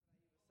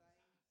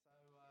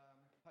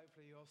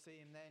Hopefully you'll see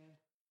him then.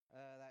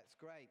 That's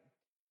great.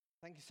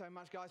 Thank you so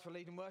much, guys, for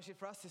leading worship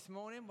for us this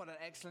morning. What an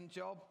excellent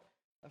job.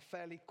 A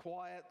fairly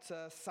quiet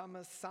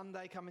summer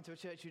Sunday, coming to a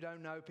church you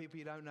don't know, people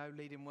you don't know,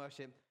 leading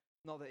worship.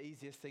 Not the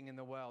easiest thing in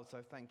the world, so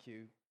thank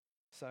you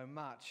so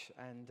much.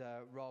 And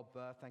Rob,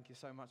 thank you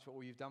so much for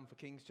all you've done for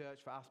King's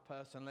Church, for us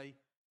personally.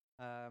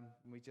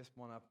 We just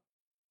want to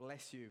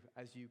bless you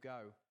as you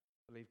go.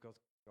 I believe God's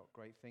got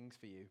great things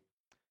for you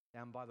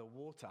down by the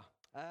water.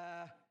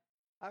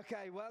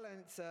 Okay, well, and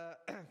it's,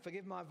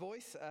 forgive my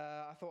voice.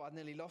 I thought I'd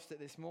nearly lost it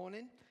this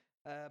morning,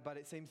 but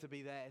it seems to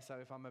be there. So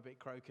if I'm a bit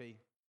croaky,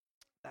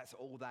 that's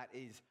all that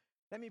is.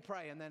 Let me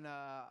pray, and then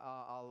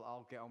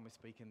I'll get on with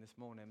speaking this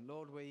morning.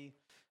 Lord, we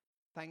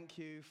thank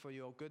you for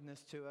your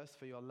goodness to us,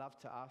 for your love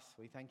to us.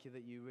 We thank you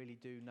that you really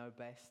do know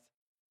best,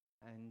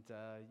 and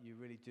you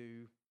really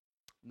do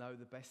know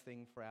the best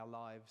thing for our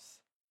lives,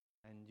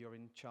 and you're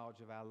in charge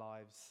of our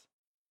lives.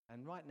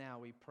 And right now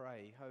we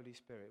pray, Holy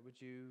Spirit,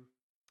 would you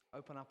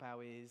open up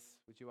our ears?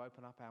 Would you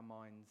open up our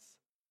minds?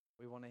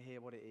 We want to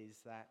hear what it is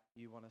that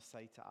you want to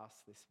say to us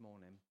this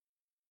morning.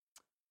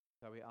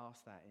 So we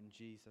ask that in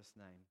Jesus'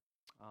 name.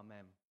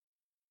 Amen.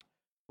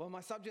 Well,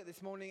 my subject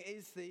this morning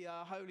is the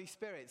Holy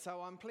Spirit. So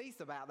I'm pleased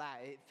about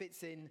that. It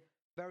fits in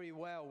very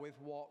well with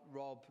what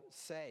Rob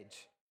said.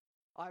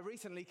 I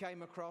recently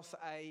came across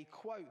a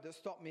quote that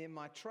stopped me in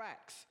my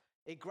tracks.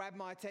 It grabbed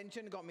my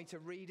attention, got me to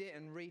read it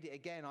and read it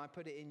again. I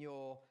put it in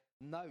your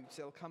notes.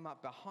 It'll come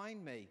up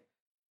behind me.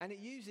 And it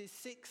uses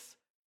 6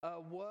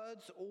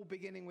 words, all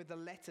beginning with the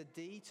letter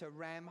D, to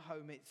ram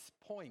home its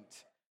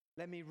point.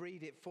 Let me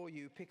read it for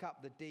you. Pick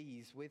up the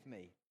D's with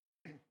me.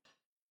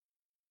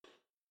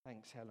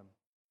 Thanks, Helen.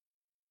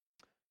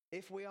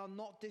 If we are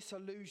not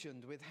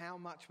disillusioned with how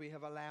much we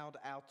have allowed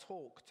our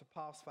talk to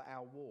pass for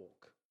our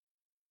walk,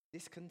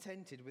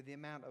 discontented with the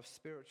amount of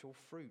spiritual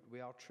fruit we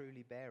are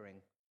truly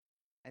bearing,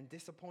 and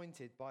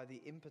disappointed by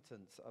the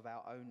impotence of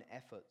our own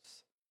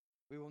efforts,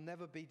 we will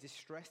never be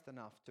distressed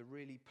enough to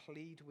really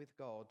plead with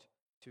God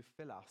to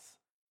fill us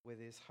with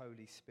his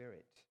Holy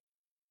Spirit.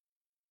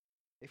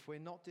 If we're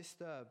not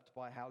disturbed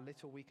by how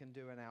little we can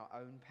do in our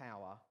own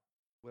power,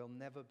 we'll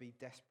never be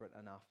desperate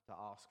enough to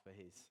ask for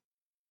his.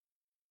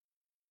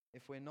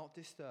 If we're not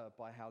disturbed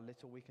by how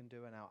little we can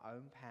do in our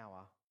own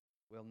power,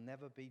 we'll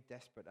never be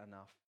desperate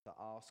enough to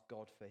ask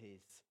God for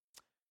his.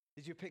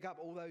 Did you pick up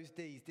all those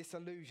D's?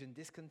 Disillusioned,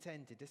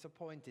 discontented,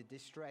 disappointed,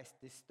 distressed,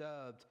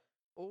 disturbed,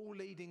 all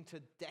leading to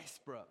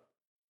desperate.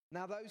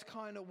 Now, those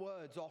kind of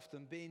words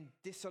often, being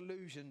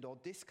disillusioned or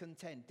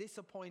discontent,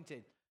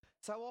 disappointed,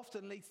 so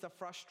often leads to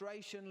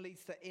frustration,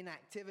 leads to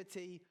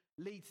inactivity,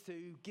 leads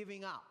to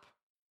giving up.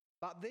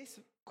 But this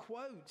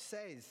quote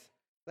says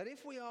that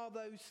if we are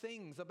those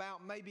things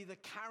about maybe the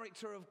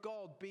character of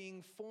God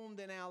being formed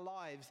in our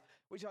lives,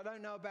 which I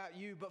don't know about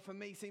you, but for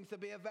me seems to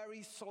be a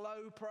very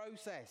slow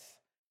process.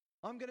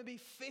 I'm going to be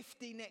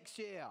 50 next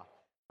year.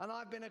 And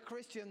I've been a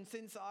Christian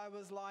since I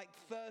was like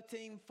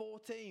 13,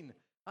 14.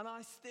 And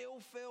I still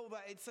feel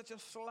that it's such a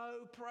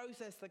slow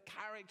process, the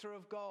character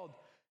of God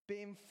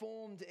being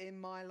formed in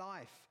my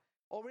life.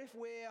 Or if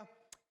we're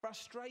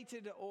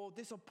frustrated or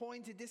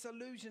disappointed,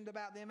 disillusioned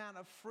about the amount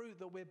of fruit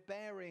that we're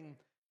bearing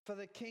for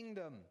the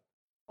kingdom.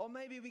 Or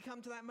maybe we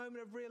come to that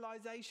moment of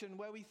realization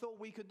where we thought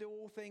we could do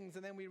all things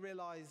and then we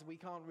realize we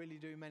can't really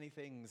do many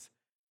things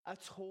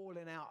at all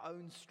in our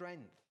own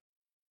strength.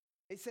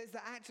 It says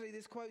that actually,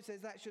 this quote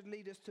says that should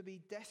lead us to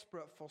be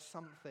desperate for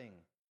something.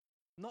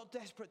 Not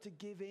desperate to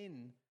give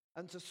in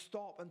and to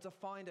stop and to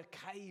find a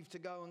cave to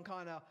go and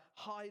kind of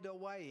hide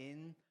away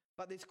in.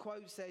 But this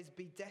quote says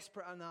be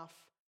desperate enough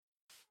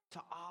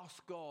to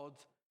ask God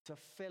to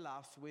fill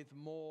us with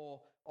more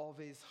of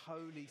his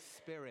Holy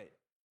Spirit.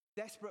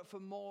 Desperate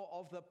for more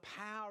of the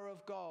power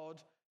of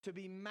God to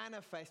be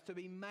manifest, to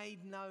be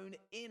made known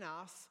in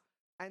us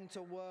and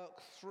to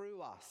work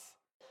through us.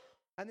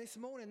 And this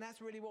morning,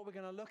 that's really what we're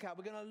going to look at.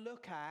 We're going to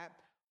look at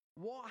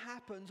what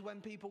happens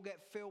when people get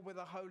filled with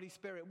the Holy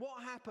Spirit.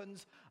 What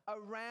happens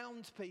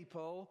around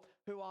people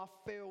who are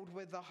filled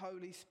with the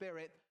Holy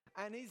Spirit?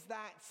 And is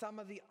that some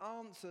of the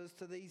answers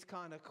to these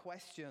kind of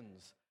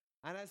questions?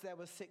 And as there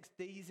were 6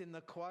 D's in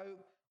the quote,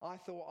 I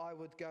thought I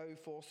would go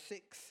for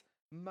 6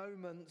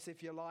 moments,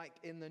 if you like,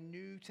 in the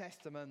New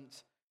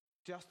Testament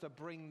just to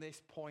bring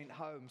this point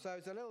home. So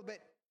it's a little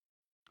bit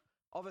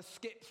of a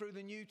skip through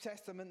the New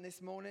Testament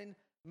this morning,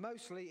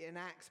 mostly in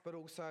Acts, but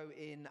also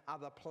in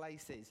other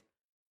places.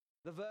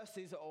 The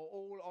verses are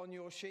all on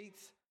your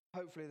sheets.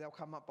 Hopefully they'll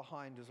come up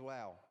behind as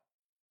well.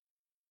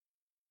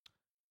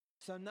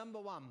 So number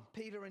 1,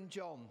 Peter and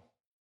John.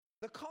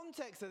 The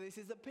context of this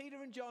is that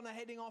Peter and John are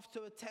heading off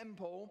to a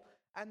temple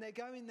and they're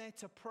going there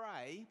to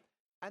pray.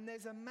 And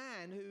there's a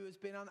man who has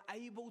been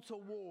unable to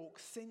walk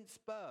since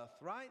birth,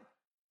 right?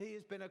 He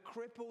has been a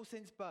cripple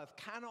since birth,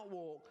 cannot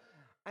walk.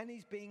 And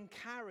he's being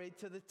carried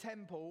to the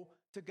temple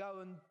to go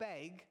and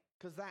beg,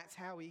 because that's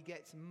how he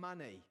gets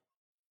money.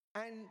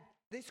 And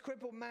this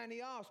crippled man,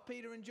 he asked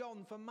Peter and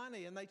John for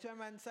money, and they turn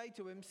around and say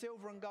to him,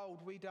 silver and gold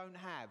we don't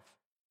have,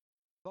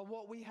 but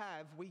what we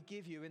have we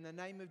give you in the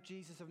name of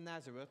Jesus of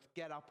Nazareth,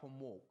 get up and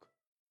walk.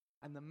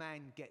 And the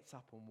man gets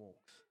up and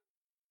walks.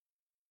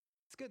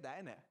 It's good, that,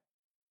 isn't it?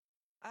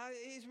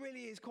 It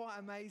really is quite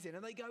amazing.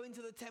 And they go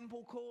into the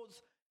temple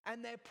courts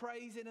and they're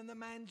praising and the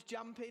man's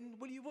jumping.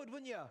 Well, you would,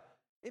 wouldn't you?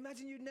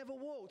 Imagine you'd never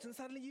walked and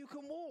suddenly you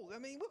can walk. I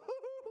mean,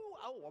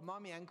 oh, I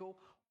mind my ankle.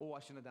 Oh, I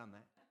shouldn't have done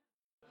that.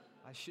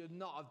 I should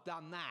not have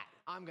done that.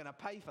 I'm going to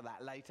pay for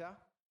that later.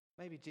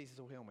 Maybe Jesus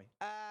will heal me.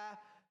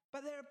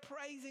 But they're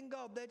praising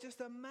God. They're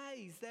just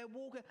amazed. They're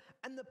walking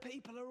and the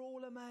people are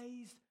all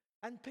amazed.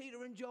 And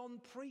Peter and John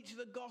preach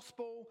the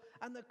gospel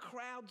and the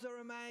crowds are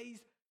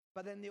amazed.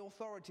 But then the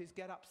authorities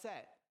get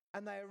upset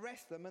and they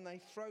arrest them and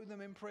they throw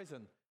them in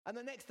prison. And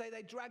the next day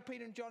they drag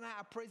Peter and John out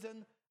of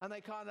prison and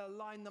they kind of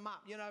line them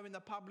up, in the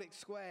public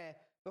square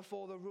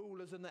before the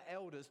rulers and the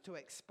elders to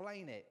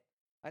explain it.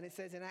 And it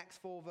says in Acts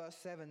 4 verse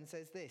 7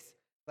 says this,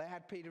 they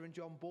had Peter and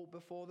John brought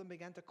before them,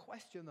 began to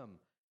question them.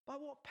 By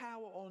what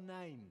power or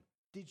name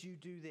did you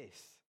do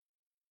this?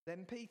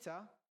 Then Peter,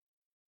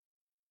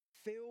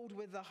 filled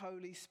with the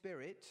Holy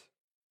Spirit,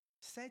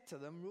 said to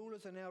them,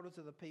 rulers and elders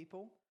of the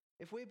people,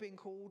 if we've been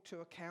called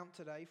to account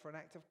today for an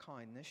act of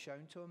kindness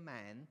shown to a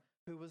man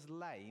who was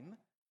lame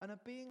and are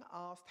being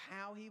asked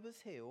how he was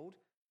healed,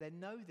 then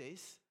know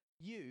this,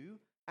 you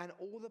and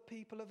all the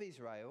people of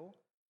Israel,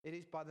 it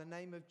is by the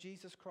name of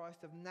Jesus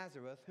Christ of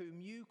Nazareth, whom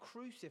you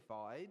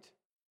crucified,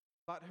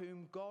 but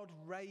whom God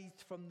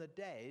raised from the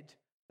dead,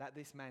 that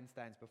this man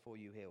stands before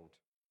you healed.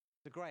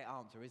 It's a great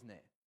answer, isn't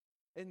it?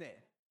 Isn't it?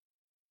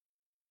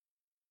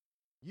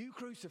 You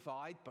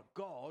crucified, but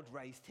God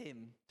raised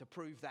him to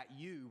prove that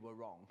you were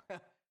wrong.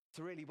 It's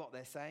really what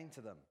they're saying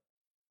to them.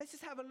 Let's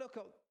just have a look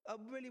at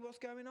really what's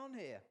going on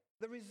here.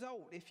 The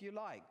result, if you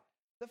like.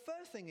 The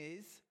first thing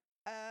is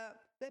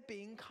they're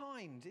being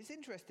kind. It's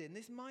interesting.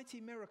 This mighty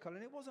miracle,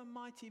 and it was a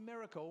mighty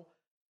miracle,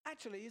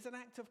 actually is an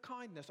act of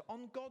kindness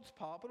on God's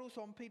part, but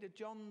also on Peter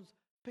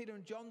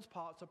and John's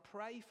part to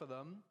pray for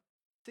them.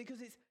 See,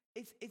 because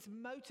it's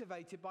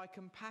motivated by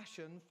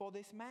compassion for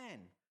this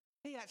man.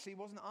 He actually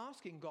wasn't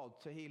asking God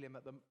to heal him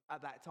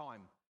at that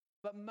time.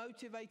 But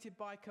motivated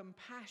by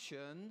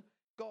compassion,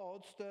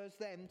 God stirs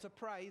them to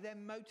pray. They're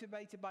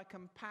motivated by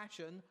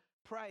compassion,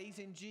 praise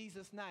in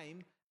Jesus'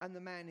 name, and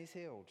the man is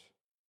healed.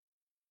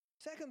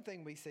 Second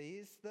thing we see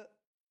is that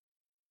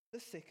the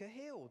sick are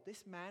healed.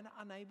 This man,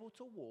 unable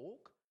to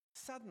walk,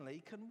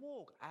 suddenly can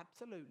walk.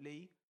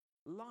 Absolutely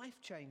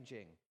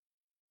life-changing.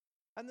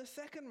 And the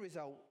second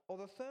result, or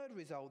the third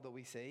result that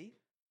we see,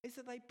 is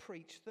that they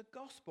preach the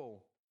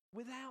gospel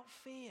without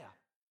fear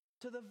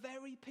to the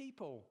very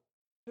people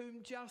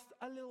whom just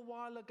a little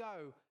while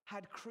ago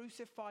had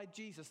crucified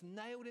Jesus,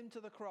 nailed him to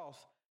the cross.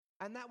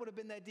 And that would have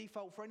been their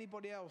default for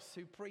anybody else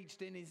who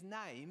preached in his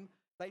name.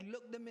 They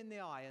look them in the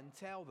eye and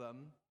tell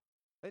them,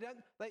 they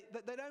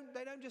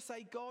don't just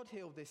say God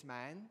healed this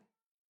man.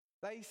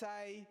 They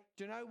say,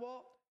 do you know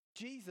what?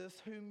 Jesus,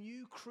 whom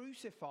you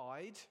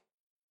crucified.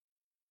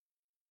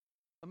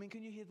 I mean,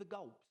 can you hear the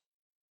gulps?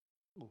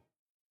 Ooh.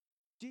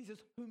 Jesus,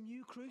 whom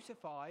you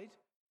crucified,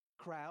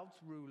 crowds,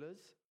 rulers,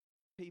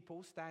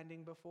 people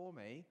standing before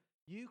me,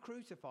 you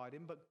crucified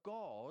him, but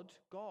God,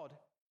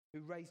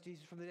 who raised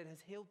Jesus from the dead,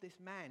 has healed this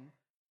man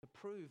to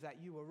prove that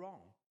you were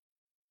wrong.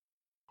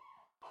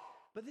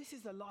 But this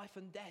is a life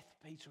and death,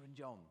 Peter and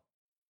John.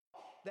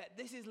 That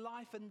this is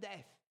life and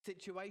death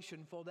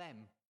situation for them.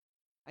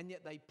 And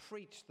yet they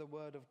preach the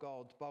word of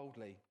God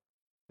boldly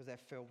because they're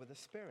filled with the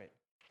Spirit.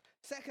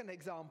 Second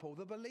example,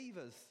 the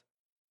believers.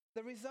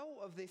 The result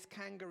of this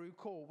kangaroo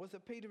court was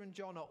that Peter and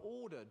John are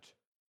ordered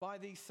by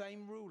these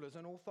same rulers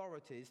and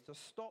authorities to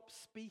stop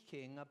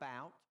speaking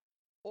about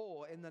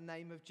or in the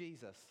name of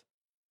Jesus.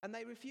 And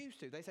they refuse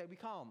to. They say, we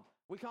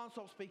can't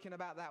stop speaking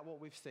about that,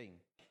 what we've seen.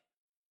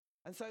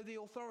 And so the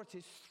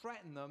authorities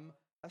threaten them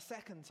a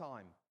second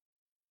time.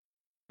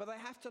 But they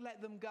have to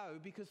let them go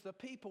because the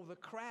people, the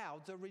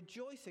crowds, are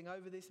rejoicing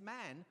over this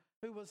man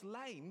who was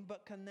lame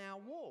but can now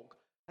walk.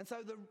 And so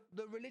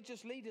the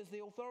religious leaders,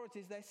 the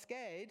authorities, they're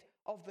scared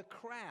of the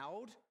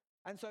crowd.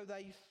 And so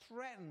they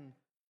threaten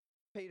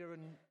Peter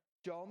and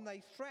John.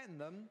 They threaten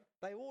them.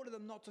 They order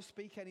them not to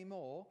speak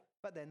anymore,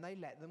 but then they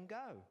let them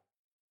go.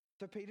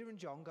 So Peter and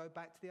John go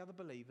back to the other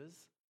believers.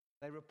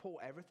 They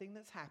report everything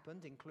that's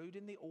happened,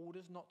 including the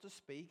orders not to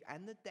speak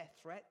and the death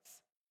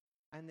threats.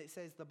 And it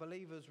says the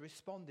believers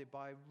responded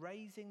by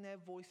raising their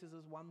voices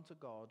as one to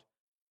God,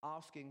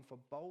 asking for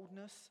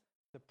boldness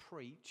to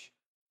preach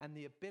and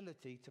the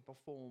ability to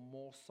perform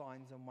more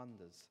signs and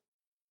wonders.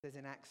 It says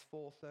in Acts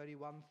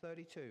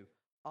 4:31-32,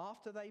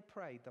 after they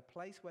prayed, the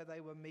place where they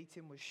were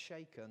meeting was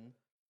shaken,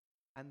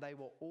 and they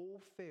were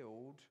all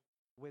filled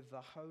with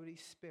the Holy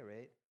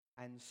Spirit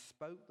and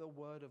spoke the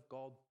word of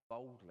God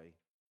boldly.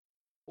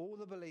 All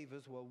the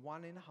believers were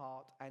one in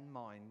heart and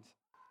mind.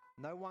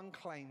 No one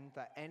claimed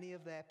that any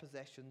of their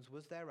possessions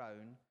was their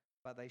own,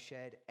 but they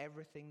shared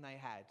everything they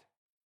had.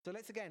 So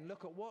let's again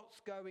look at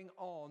what's going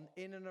on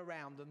in and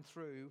around and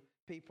through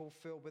people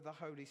filled with the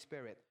Holy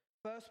Spirit.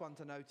 First one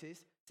to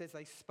notice says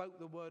they spoke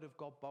the word of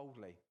God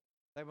boldly.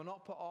 They were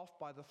not put off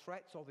by the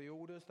threats or the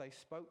orders. They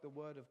spoke the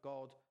word of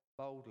God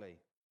boldly.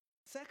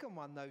 Second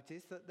one,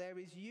 notice that there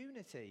is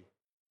unity.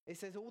 It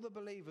says all the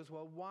believers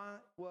were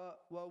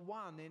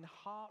one in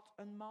heart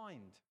and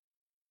mind.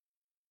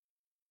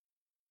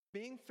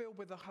 Being filled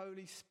with the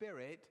Holy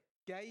Spirit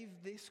gave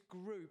this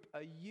group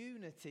a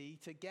unity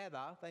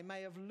together. They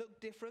may have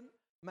looked different,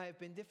 may have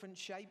been different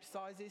shapes,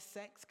 sizes,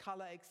 sex,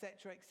 color,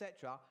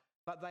 etc.,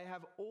 but they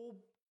have all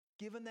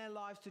given their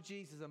lives to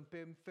Jesus and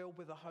been filled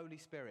with the Holy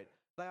Spirit.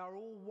 They are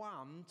all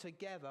one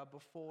together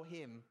before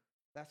him.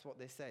 That's what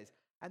this says.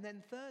 And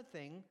then third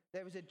thing,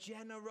 there was a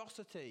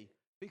generosity,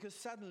 because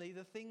suddenly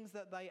the things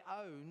that they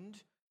owned,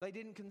 they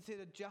didn't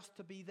consider just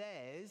to be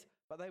theirs,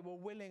 but they were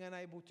willing and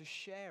able to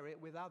share it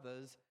with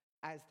others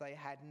as they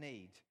had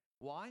need.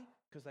 Why?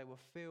 Because they were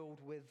filled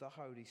with the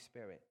Holy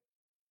Spirit.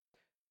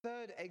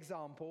 Third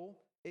example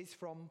is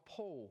from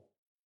Paul.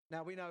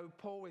 Now we know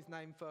Paul, his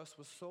name first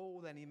was Saul,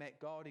 then he met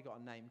God, he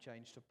got a name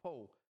changed to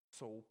Paul.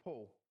 Saul,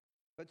 Paul.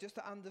 But just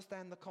to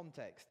understand the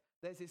context,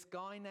 there's this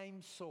guy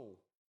named Saul,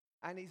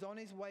 and he's on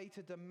his way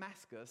to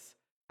Damascus,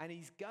 and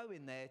he's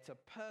going there to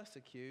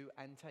persecute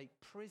and take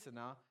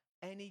prisoner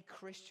any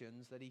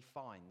Christians that he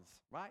finds,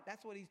 right?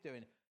 That's what he's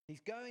doing.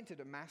 He's going to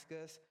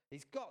Damascus,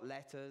 he's got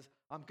letters,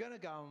 I'm going to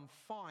go and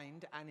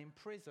find and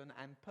imprison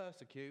and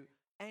persecute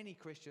any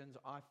Christians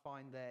I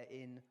find there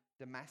in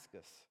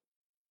Damascus.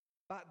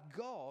 But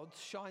God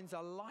shines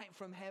a light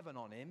from heaven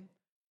on him,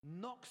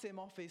 knocks him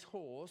off his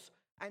horse,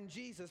 and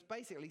Jesus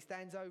basically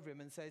stands over him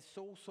and says,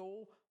 Saul,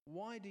 Saul,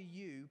 why do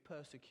you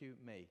persecute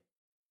me?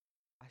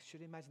 I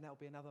should imagine that will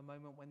be another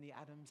moment when the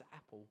Adam's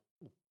apple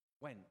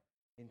went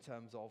in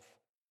terms of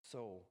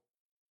Saul.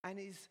 And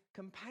his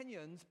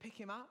companions pick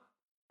him up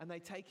and they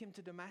take him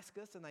to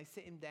Damascus and they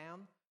sit him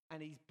down,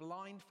 and he's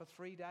blind for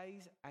 3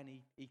 days and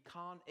he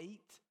can't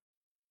eat.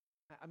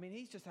 I mean,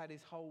 he's just had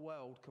his whole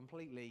world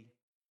completely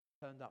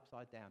turned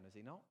upside down, has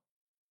he not?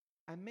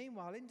 And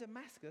meanwhile, in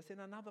Damascus, in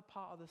another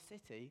part of the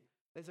city,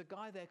 there's a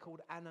guy there called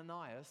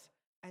Ananias,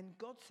 and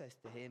God says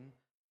to him,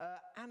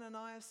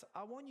 Ananias,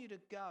 I want you to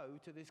go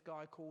to this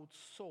guy called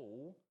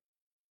Saul.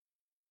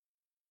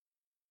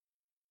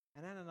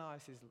 And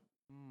Ananias is,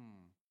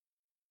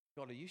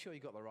 God, are you sure you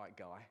got the right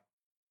guy?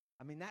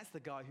 I mean, that's the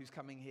guy who's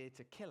coming here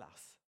to kill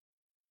us.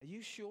 Are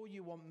you sure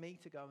you want me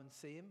to go and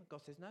see him?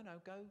 God says, no,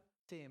 go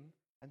see him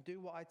and do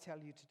what I tell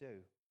you to do.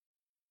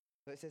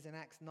 So it says in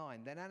Acts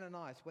 9, then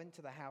Ananias went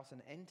to the house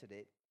and entered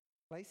it.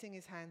 Placing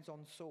his hands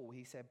on Saul,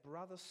 he said,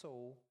 Brother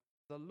Saul,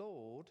 the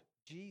Lord,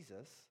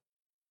 Jesus,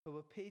 who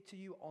appeared to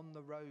you on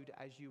the road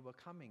as you were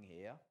coming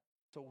here,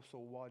 Saul,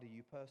 Saul, why do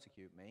you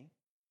persecute me?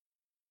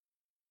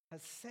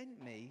 Has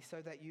sent me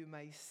so that you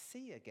may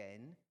see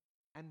again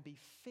and be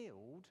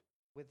filled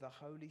with the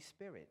Holy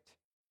Spirit.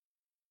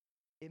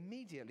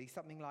 Immediately,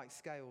 something like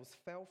scales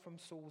fell from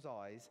Saul's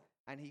eyes,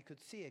 and he could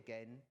see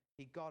again.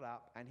 He got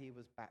up and he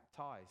was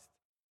baptized.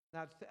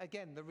 Now,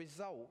 again, the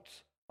result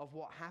of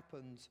what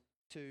happened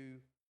to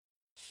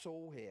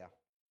Saul here.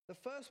 The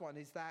first one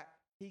is that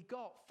he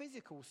got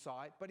physical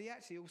sight, but he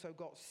actually also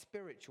got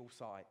spiritual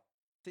sight.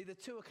 See, the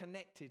two are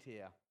connected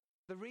here.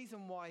 The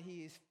reason why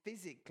he is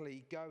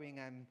physically going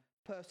and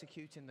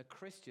persecuting the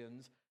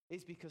Christians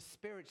is because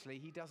spiritually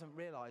he doesn't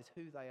realize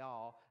who they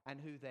are and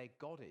who their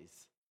God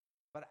is.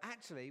 But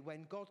actually,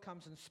 when God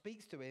comes and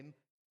speaks to him,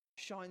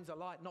 shines a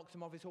light, knocks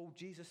him off his horse,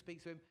 Jesus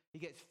speaks to him, he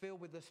gets filled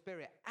with the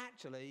Spirit.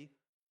 Actually,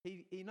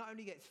 he not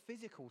only gets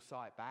physical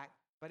sight back,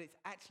 but it's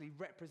actually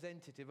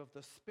representative of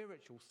the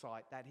spiritual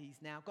sight that he's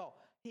now got.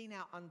 He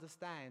now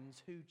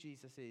understands who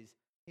Jesus is.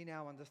 He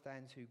now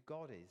understands who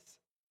God is.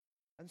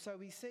 And so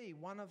we see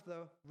one of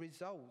the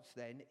results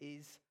then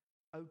is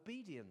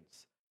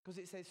obedience, because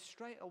it says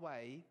straight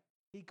away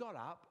he got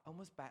up and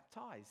was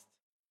baptized.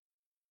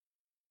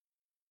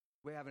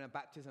 We're having a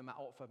baptism at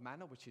Otford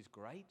Manor, which is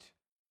great.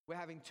 We're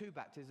having 2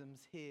 baptisms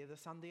here the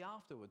Sunday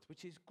afterwards,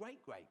 which is great,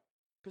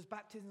 because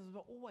baptisms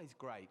are always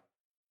great,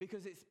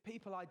 because it's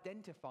people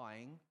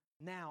identifying,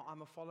 now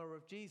I'm a follower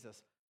of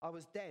Jesus. I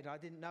was dead, I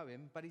didn't know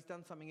him, but he's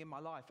done something in my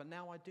life, and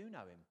now I do know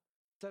him.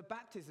 So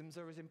baptisms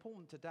are as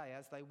important today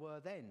as they were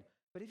then.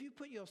 But if you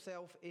put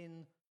yourself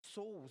in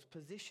Saul's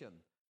position,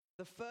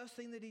 the first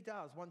thing that he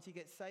does once he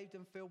gets saved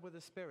and filled with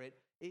the Spirit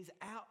is,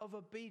 out of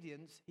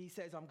obedience, he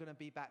says, I'm going to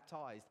be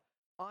baptized.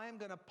 I am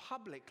going to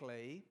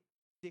publicly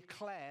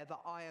declare that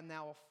I am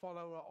now a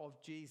follower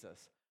of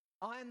Jesus.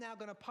 I am now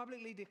going to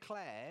publicly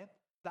declare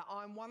that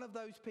I'm one of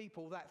those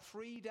people that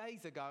 3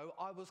 days ago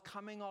I was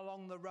coming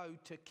along the road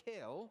to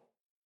kill.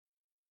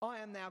 I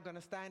am now going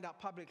to stand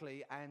up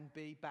publicly and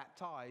be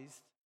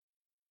baptized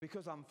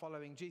because I'm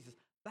following Jesus.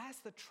 That's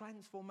the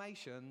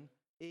transformation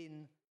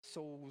in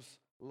Saul's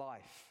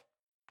life.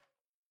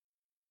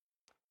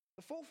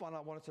 The fourth one I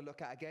wanted to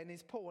look at again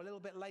is Paul, a little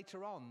bit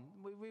later on.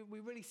 We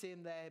really see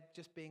him there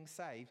just being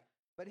saved.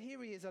 But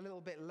here he is a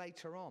little bit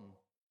later on.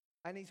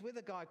 And he's with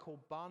a guy called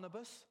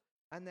Barnabas,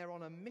 and they're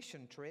on a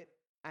mission trip,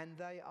 and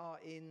they are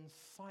in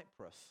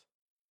Cyprus.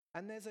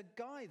 And there's a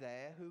guy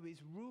there who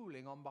is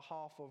ruling on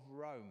behalf of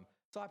Rome.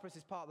 Cyprus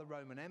is part of the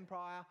Roman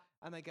Empire,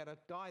 and they get a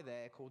guy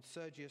there called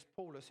Sergius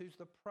Paulus, who's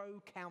the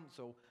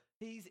pro-consul.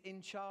 He's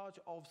in charge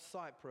of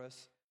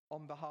Cyprus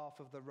on behalf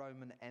of the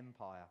Roman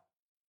Empire.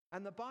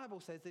 And the Bible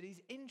says that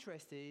he's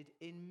interested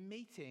in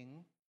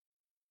meeting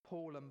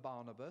Paul and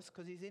Barnabas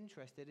because he's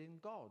interested in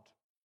God.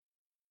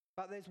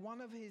 But there's one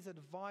of his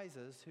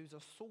advisors who's a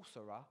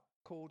sorcerer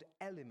called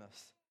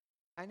Elymas.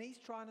 And he's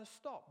trying to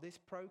stop this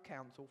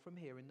proconsul from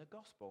hearing the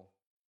gospel.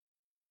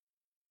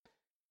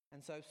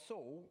 And so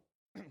Saul,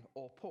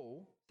 or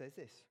Paul, says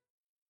this.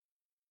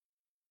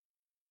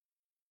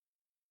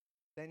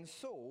 Then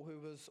Saul, who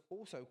was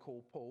also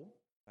called Paul,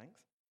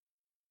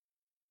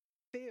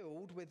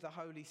 filled with the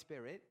Holy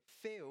Spirit, it's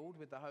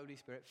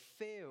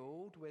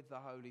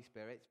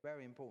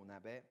very important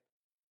that bit,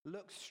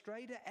 looked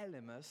straight at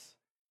Elymas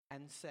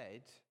and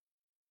said,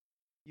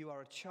 "You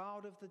are a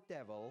child of the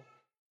devil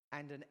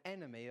and an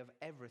enemy of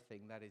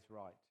everything that is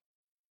right.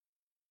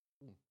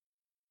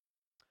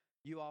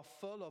 You are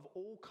full of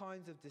all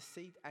kinds of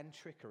deceit and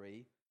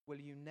trickery. Will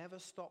you never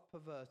stop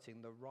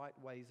perverting the right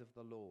ways of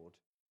the Lord?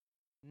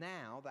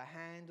 Now the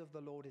hand of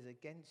the Lord is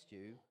against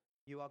you.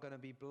 You are going to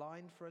be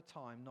blind for a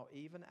time, not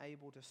even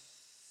able to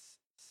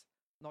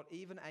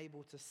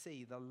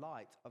see the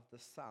light of the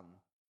sun."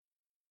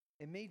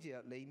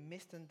 Immediately,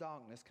 mist and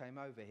darkness came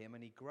over him,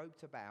 and he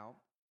groped about,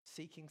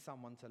 seeking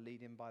someone to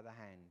lead him by the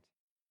hand.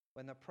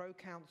 When the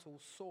proconsul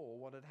saw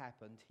what had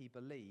happened, he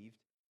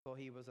believed, for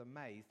he was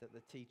amazed at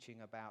the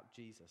teaching about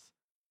Jesus.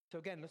 So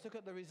again, let's look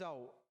at the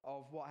result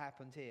of what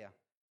happened here.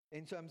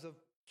 In terms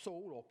of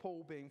Saul, or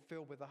Paul, being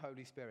filled with the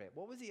Holy Spirit.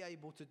 What was he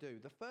able to do?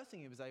 The first thing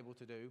he was able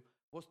to do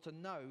was to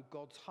know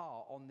God's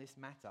heart on this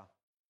matter.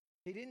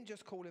 He didn't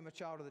just call him a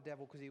child of the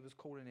devil because he was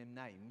calling him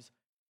names.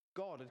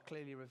 God had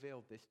clearly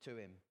revealed this to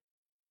him.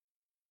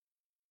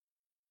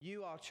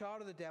 You are a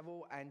child of the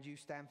devil and you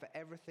stand for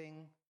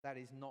everything that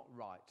is not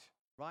right.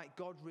 Right?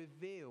 God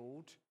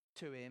revealed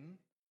to him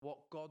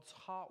what God's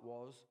heart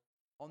was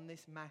on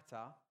this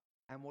matter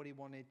and what he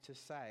wanted to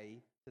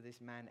say to this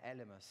man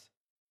Elymas.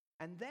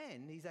 And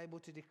then he's able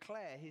to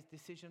declare his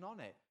decision on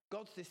it.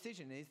 God's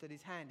decision is that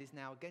his hand is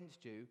now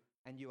against you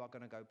and you are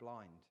going to go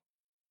blind.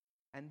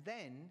 And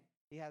then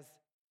he has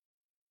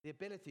the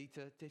ability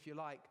to if you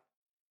like,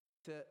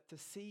 to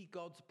see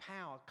God's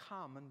power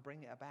come and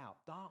bring it about.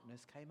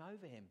 Darkness came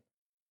over him.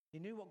 He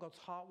knew what God's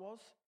heart was.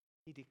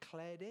 He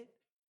declared it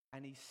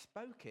and he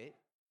spoke it,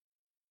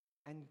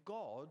 and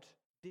God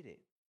did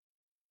it.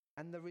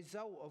 And the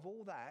result of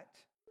all that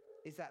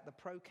is that the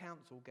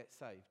proconsul gets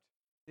saved.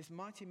 This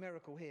mighty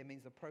miracle here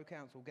means the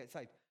proconsul gets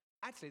saved.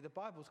 Actually, the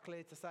Bible's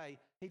clear to say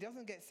he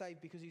doesn't get saved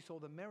because he saw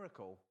the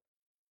miracle.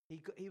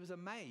 He was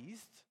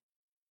amazed,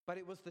 but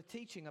it was the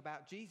teaching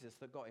about Jesus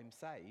that got him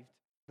saved.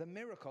 The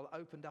miracle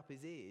opened up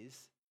his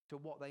ears to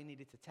what they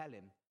needed to tell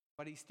him,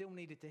 but he still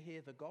needed to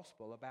hear the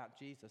gospel about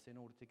Jesus in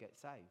order to get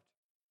saved.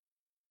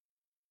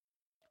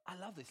 I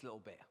love this little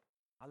bit.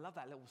 I love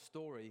that little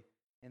story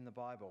in the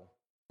Bible.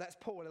 That's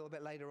Paul a little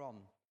bit later on.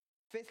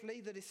 Fifthly,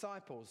 the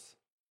disciples.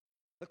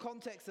 The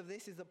context of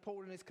this is that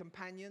Paul and his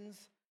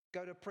companions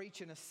go to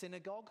preach in a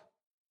synagogue,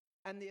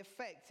 and the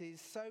effect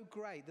is so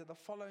great that the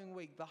following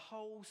week the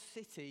whole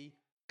city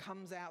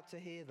comes out to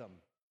hear them.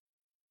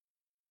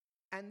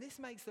 And this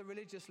makes the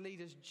religious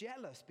leaders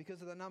jealous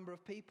because of the number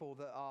of people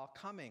that are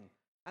coming,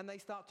 and they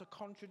start to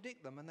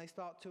contradict them and they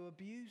start to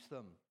abuse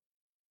them.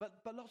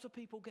 But lots of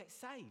people get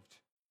saved.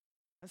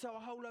 And so a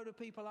whole load of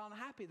people aren't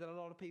happy that a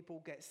lot of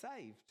people get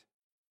saved.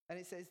 And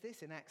it says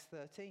this in Acts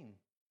 13.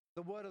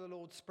 The word of the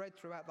Lord spread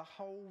throughout the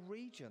whole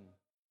region.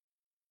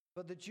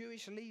 But the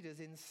Jewish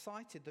leaders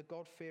incited the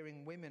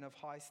God-fearing women of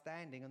high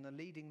standing and the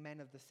leading men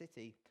of the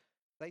city.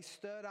 They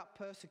stirred up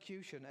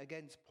persecution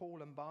against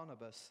Paul and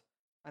Barnabas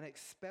and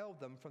expelled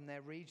them from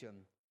their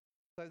region.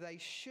 So they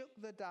shook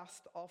the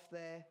dust off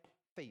their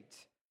feet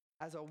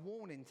as a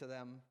warning to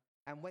them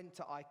and went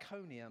to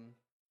Iconium,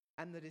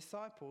 and the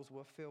disciples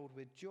were filled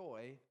with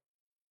joy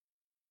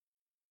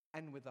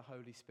and with the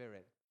Holy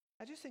Spirit.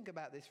 Now just think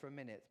about this for a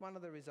minute. One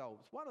of the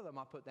results, one of them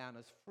I put down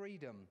as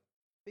freedom,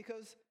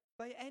 because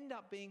they end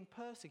up being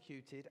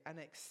persecuted and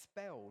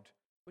expelled,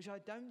 which I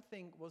don't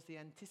think was the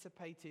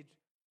anticipated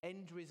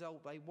end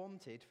result they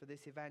wanted for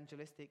this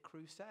evangelistic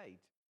crusade.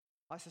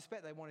 I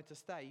suspect they wanted to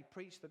stay,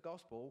 preach the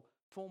gospel,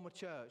 form a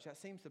church. That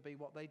seems to be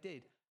what they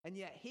did. And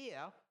yet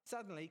here,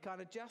 suddenly,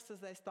 kind of just as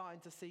they're starting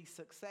to see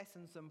success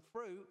and some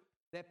fruit,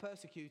 they're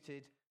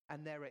persecuted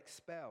and they're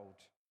expelled.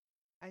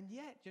 And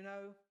yet,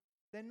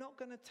 they're not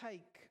going to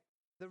take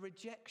the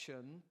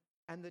rejection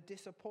and the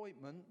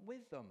disappointment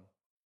with them.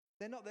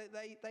 They're not.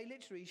 They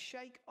literally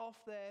shake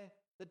off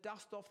the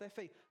dust off their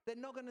feet. They're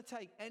not going to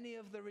take any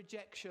of the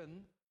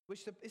rejection,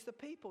 which is the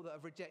people that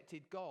have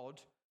rejected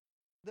God.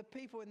 The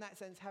people in that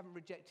sense haven't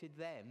rejected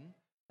them.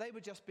 They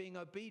were just being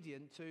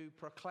obedient to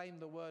proclaim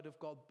the word of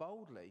God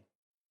boldly.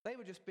 They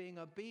were just being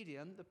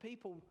obedient. The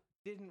people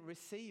didn't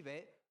receive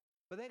it,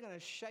 but they're going to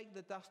shake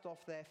the dust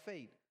off their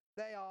feet.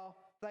 They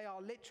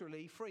are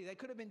literally free. They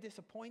could have been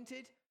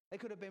disappointed. They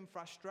could have been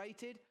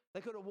frustrated.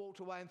 They could have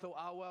walked away and thought,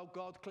 oh, well,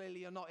 God,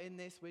 clearly you're not in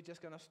this. We're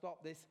just going to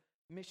stop this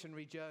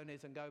missionary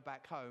journeys and go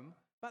back home.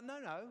 But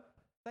no.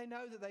 They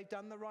know that they've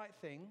done the right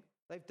thing.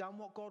 They've done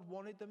what God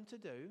wanted them to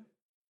do.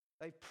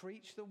 They've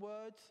preached the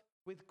words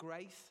with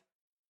grace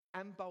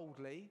and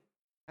boldly.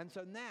 And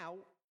so now,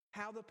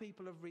 how the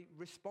people have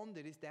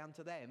responded is down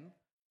to them.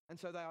 And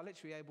so they are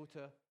literally able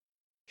to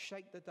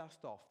shake the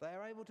dust off. They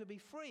are able to be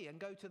free and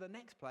go to the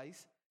next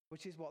place,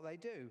 which is what they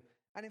do.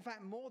 And in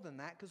fact, more than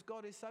that, because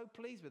God is so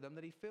pleased with them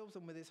that he fills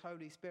them with his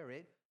Holy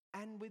Spirit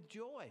and with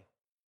joy.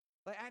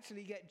 They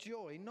actually get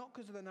joy, not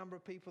because of the number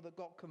of people that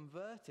got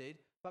converted,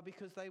 but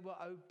because they were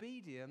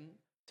obedient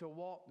to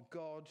what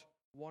God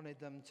wanted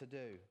them to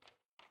do.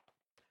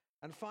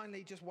 And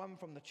finally, just one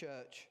from the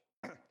church.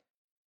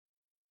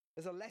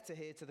 There's a letter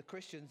here to the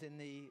Christians in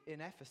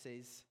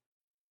Ephesus,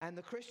 and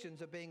the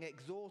Christians are being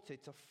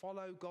exhorted to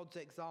follow God's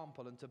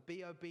example and to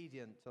be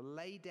obedient, to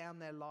lay down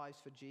their lives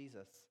for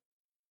Jesus.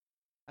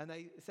 And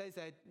it says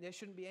there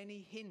shouldn't be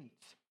any hint,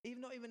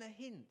 not even a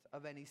hint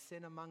of any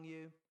sin among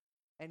you,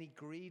 any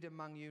greed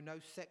among you, no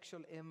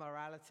sexual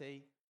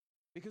immorality,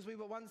 because we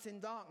were once in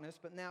darkness,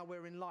 but now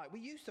we're in light. We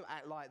used to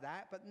act like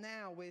that, but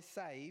now we're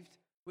saved.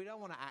 We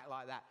don't want to act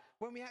like that.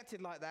 When we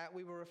acted like that,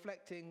 we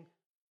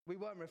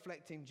weren't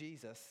reflecting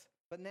Jesus.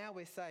 But now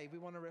we're saved, we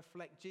want to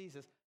reflect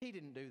Jesus. He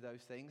didn't do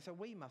those things, so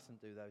we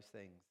mustn't do those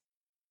things.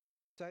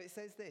 So it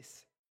says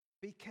this,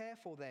 be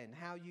careful then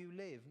how you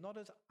live, not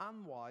as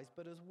unwise,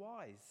 but as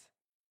wise,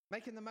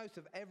 making the most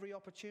of every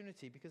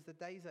opportunity because the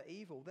days are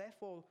evil.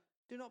 Therefore,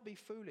 do not be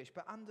foolish,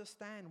 but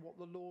understand what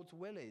the Lord's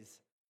will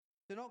is.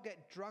 Do not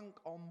get drunk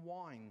on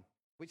wine,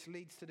 which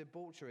leads to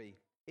debauchery.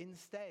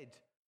 Instead,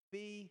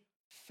 be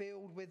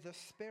filled with the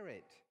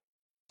Spirit,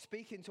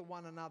 speaking to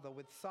one another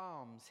with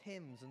psalms,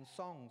 hymns, and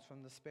songs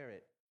from the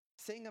Spirit.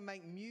 Sing and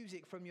make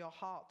music from your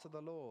heart to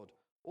the Lord,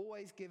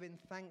 always giving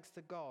thanks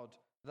to God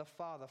the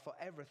Father for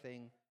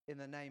everything in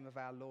the name of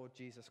our Lord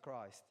Jesus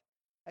Christ.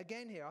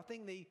 Again here, I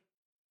think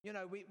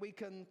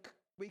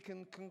we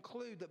can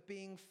conclude that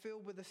being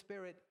filled with the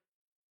Spirit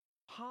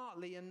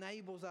partly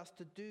enables us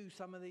to do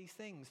some of these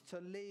things, to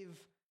live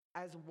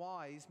as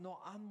wise, not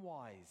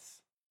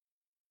unwise,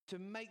 to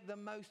make the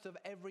most of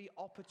every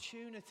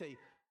opportunity.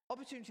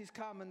 Opportunities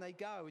come and they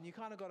go, and you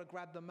kind of got to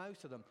grab the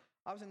most of them.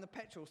 I was in the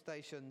petrol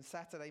station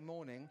Saturday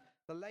morning.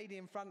 The lady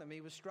in front of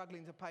me was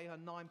struggling to pay her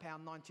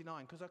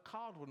 £9.99 because her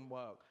card wouldn't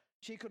work.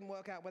 She couldn't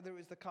work out whether it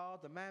was the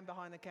card. The man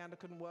behind the counter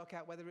couldn't work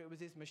out whether it was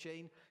his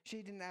machine.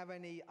 She didn't have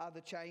any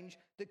other change.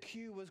 The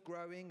queue was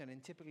growing, and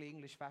in typically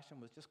English fashion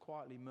was just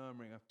quietly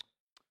murmuring,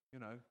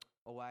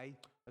 away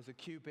as the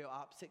queue built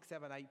up, 6,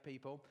 7, 8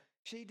 people.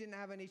 She didn't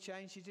have any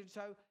change. She did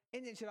so.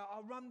 In the end, she said,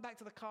 I'll run back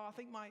to the car. I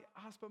think my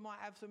husband might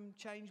have some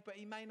change, but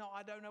he may not.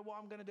 I don't know what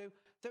I'm going to do.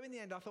 So in the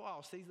end, I thought,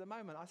 I'll seize the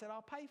moment. I said,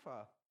 I'll pay for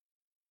her.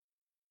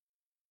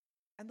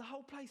 And the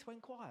whole place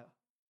went quiet.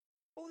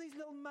 All these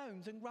little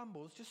moans and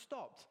grumbles just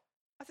stopped.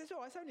 I said, it's all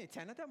right, it's only a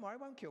tenner. Don't worry,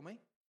 it won't kill me.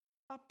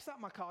 I stuck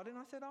my card in.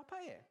 I said, I'll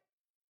pay it.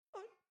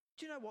 Oh,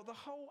 do you know what? The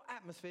whole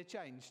atmosphere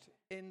changed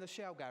in the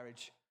Shell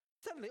garage.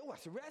 Suddenly,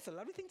 that's a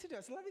lovely thing to do.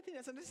 It's a lovely thing.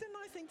 It's a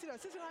nice thing to do.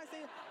 It's a nice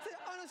thing. So,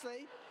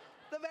 honestly,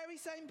 the very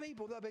same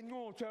people that have been,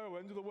 terrible,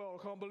 end of the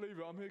world, I can't believe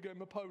it. I'm here getting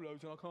my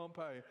polos and I can't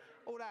pay.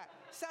 All that.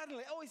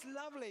 Suddenly, it's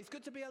lovely. It's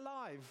good to be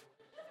alive.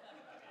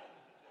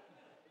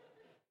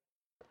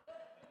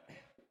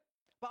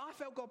 But I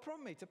felt God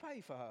prompt me to pay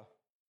for her.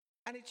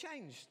 And it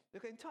changed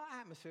the entire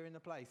atmosphere in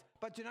the place.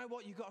 But do you know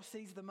what? You've got to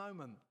seize the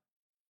moment.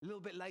 A little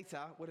bit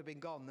later, would have been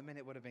gone. The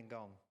minute would have been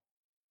gone.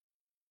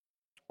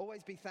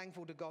 Always be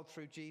thankful to God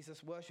through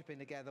Jesus, worshiping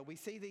together. We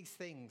see these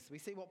things. We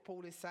see what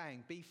Paul is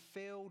saying. Be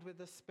filled with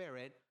the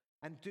Spirit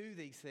and do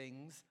these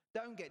things.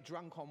 Don't get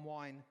drunk on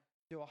wine.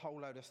 Do a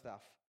whole load of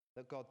stuff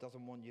that God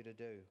doesn't want you to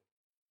do.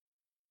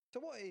 So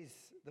what is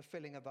the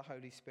filling of the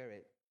Holy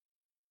Spirit?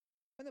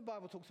 When the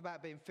Bible talks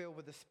about being filled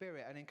with the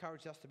Spirit and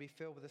encourages us to be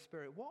filled with the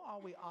Spirit, what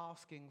are we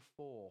asking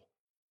for?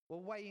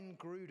 Well, Wayne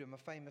Grudem, a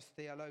famous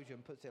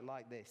theologian, puts it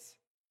like this.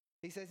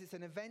 He says it's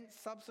an event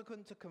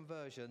subsequent to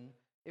conversion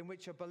in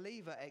which a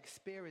believer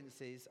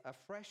experiences a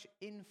fresh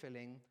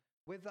infilling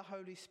with the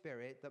Holy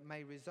Spirit that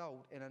may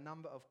result in a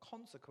number of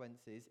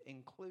consequences,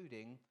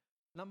 including,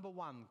 number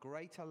 1,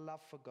 greater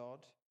love for God.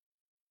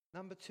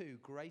 Number 2,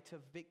 greater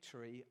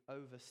victory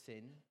over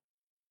sin.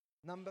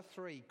 Number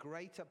 3,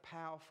 greater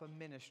power for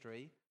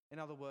ministry. In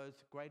other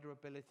words, greater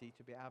ability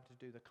to be able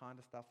to do the kind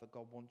of stuff that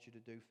God wants you to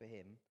do for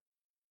him.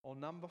 Or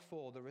number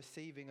 4, the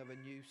receiving of a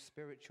new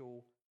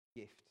spiritual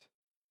gift.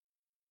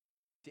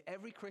 See,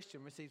 every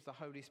Christian receives the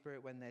Holy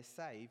Spirit when they're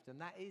saved,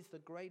 and that is the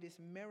greatest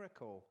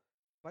miracle.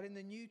 But in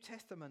the New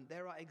Testament,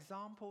 there are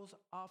examples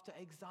after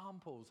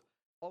examples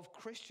of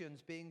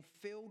Christians being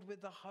filled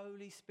with the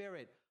Holy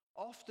Spirit,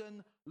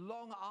 often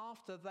long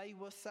after they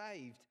were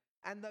saved.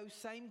 And those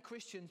same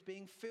Christians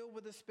being filled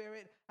with the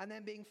Spirit, and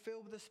then being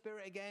filled with the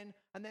Spirit again,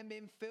 and then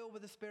being filled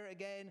with the Spirit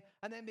again,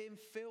 and then being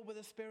filled with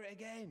the Spirit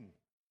again.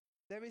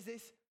 There is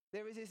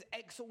this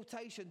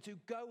exaltation to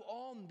go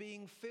on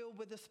being filled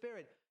with the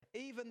Spirit.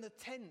 Even the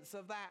tense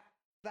of that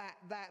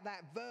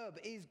verb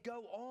is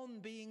go on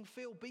being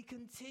filled. Be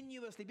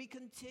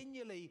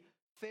continually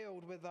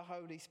filled with the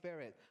Holy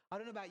Spirit. I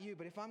don't know about you,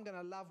 but if I'm going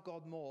to love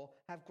God more,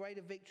 have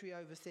greater victory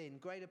over sin,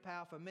 greater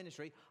power for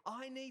ministry,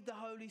 I need the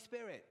Holy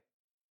Spirit.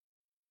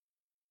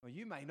 Well,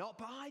 you may not,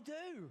 but I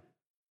do.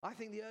 I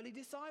think the early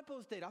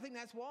disciples did. I think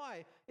that's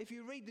why, if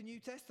you read the New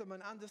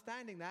Testament,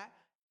 understanding that,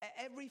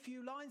 every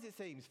few lines it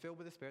seems, filled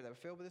with the Spirit, they were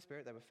filled with the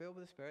Spirit, they were filled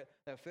with the Spirit,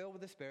 they were filled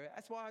with the Spirit.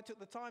 That's why I took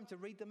the time to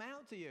read them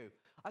out to you.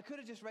 I could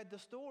have just read the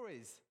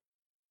stories.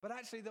 But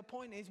actually the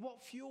point is,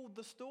 what fueled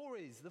the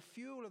stories? The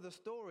fuel of the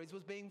stories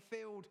was being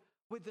filled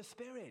with the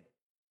Spirit.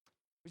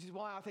 Which is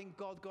why I think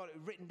God got it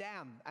written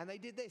down. And they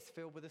did this,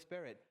 filled with the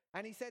Spirit.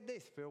 And he said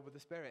this, filled with the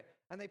Spirit.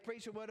 And they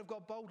preached the word of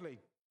God boldly,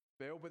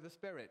 filled with the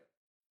Spirit.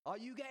 Are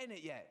you getting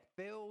it yet?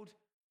 Filled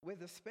with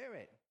the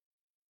Spirit.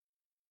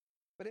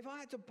 But if I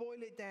had to boil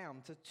it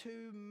down to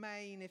two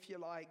main, if you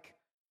like,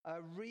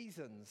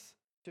 reasons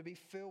to be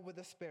filled with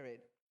the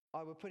Spirit,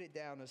 I would put it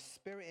down as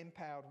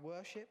Spirit-empowered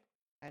worship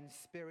and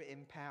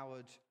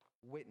Spirit-empowered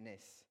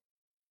witness.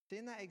 See,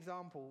 in that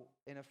example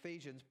in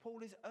Ephesians,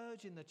 Paul is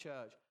urging the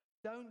church,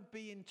 don't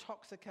be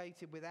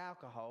intoxicated with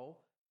alcohol,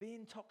 be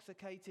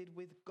intoxicated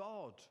with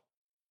God.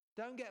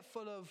 Don't get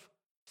full of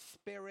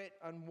spirit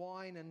and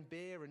wine and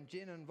beer and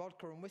gin and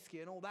vodka and whiskey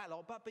and all that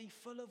lot, but be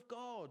full of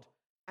God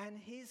and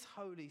his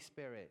Holy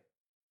Spirit.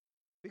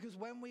 Because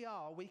when we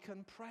are, we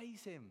can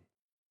praise him.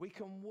 We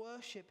can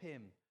worship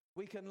him.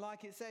 We can,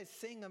 like it says,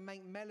 sing and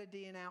make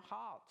melody in our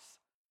hearts.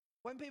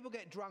 When people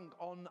get drunk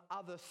on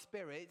other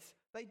spirits,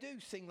 they do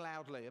sing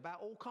loudly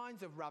about all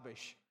kinds of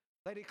rubbish.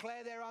 They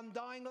declare their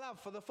undying love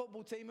for the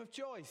football team of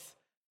choice.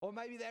 Or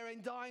maybe their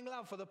undying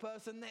love for the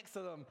person next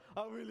to them.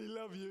 I really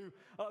love you.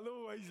 I'll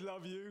always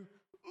love you.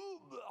 Ooh,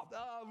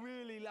 I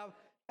really love.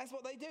 That's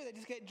what they do. They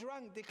just get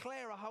drunk,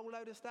 declare a whole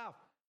load of stuff.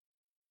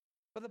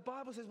 But the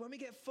Bible says when we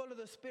get full of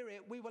the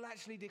Spirit, we will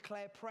actually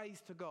declare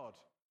praise to God.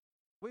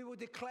 We will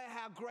declare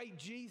how great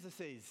Jesus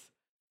is.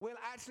 We'll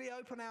actually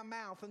open our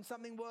mouth and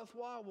something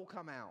worthwhile will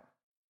come out.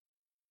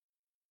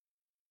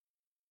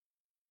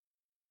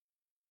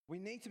 We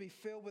need to be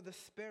filled with the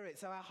Spirit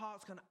so our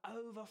hearts can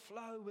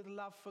overflow with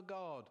love for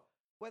God.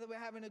 Whether we're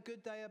having a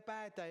good day, a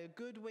bad day, a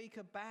good week,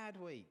 a bad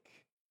week.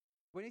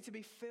 We need to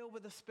be filled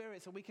with the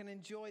Spirit so we can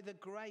enjoy the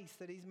grace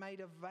that he's made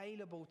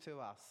available to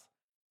us.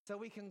 So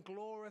we can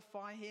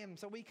glorify him.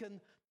 So we can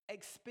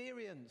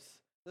experience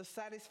the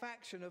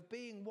satisfaction of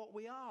being what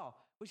we are,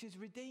 which is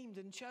redeemed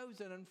and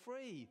chosen and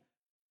free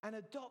and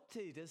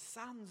adopted as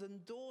sons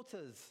and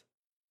daughters.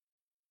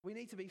 We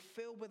need to be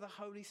filled with the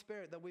Holy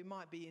Spirit that we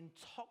might be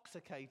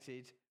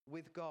intoxicated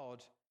with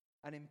God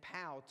and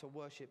empowered to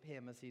worship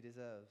him as he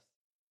deserves.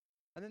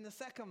 And then the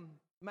second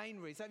main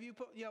reason, so if you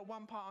put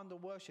one part under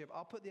worship,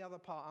 I'll put the other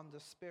part under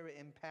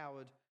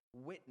Spirit-empowered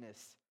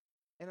witness.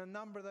 In a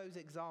number of those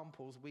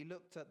examples, we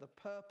looked at the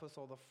purpose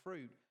or the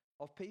fruit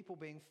of people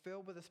being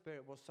filled with the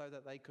Spirit was so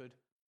that they could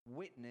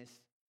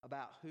witness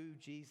about who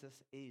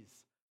Jesus is.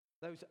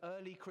 Those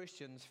early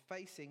Christians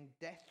facing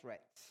death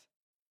threats,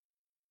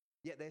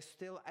 yet they're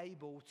still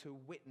able to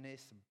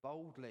witness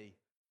boldly.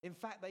 In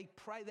fact, they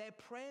pray. Their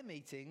prayer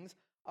meetings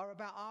are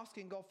about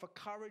asking God for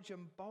courage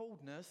and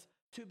boldness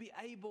to be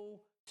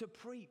able to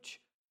preach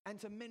and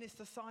to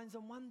minister signs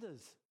and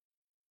wonders.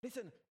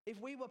 Listen,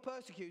 if we were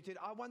persecuted,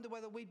 I wonder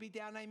whether we'd be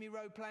down Amy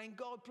Road playing,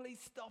 God, please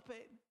stop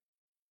it.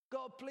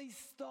 God, please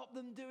stop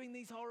them doing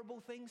these horrible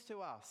things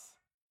to us.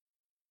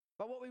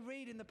 But what we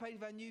read in the page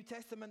of our New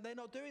Testament, they're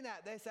not doing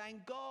that. They're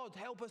saying, God,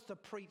 help us to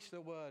preach the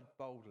word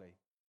boldly.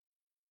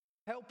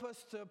 Help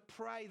us to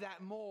pray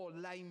that more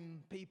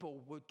lame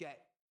people would get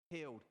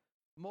healed.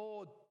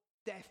 More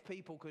deaf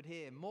people could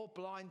hear. More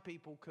blind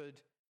people could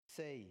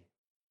see.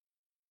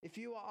 If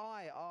you or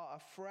I are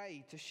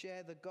afraid to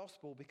share the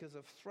gospel because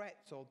of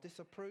threats or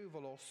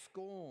disapproval or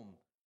scorn,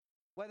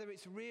 whether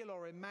it's real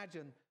or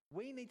imagined,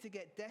 we need to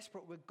get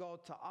desperate with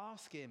God to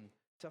ask him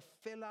to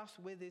fill us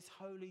with his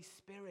Holy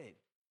Spirit.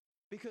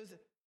 Because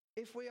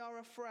if we are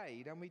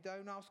afraid and we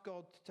don't ask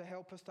God to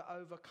help us to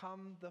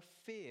overcome the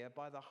fear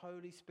by the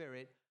Holy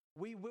Spirit,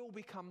 we will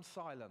become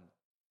silent.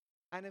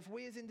 And if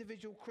we as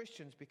individual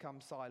Christians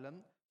become silent,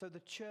 so the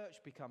church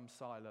becomes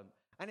silent.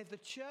 And if the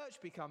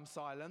church becomes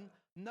silent,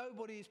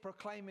 nobody is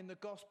proclaiming the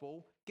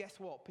gospel, guess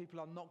what? People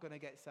are not going to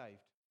get saved.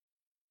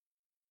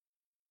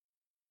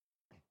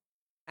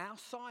 Our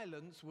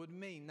silence would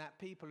mean that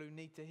people who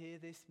need to hear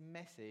this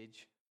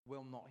message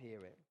will not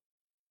hear it.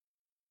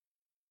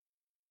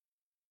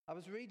 I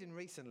was reading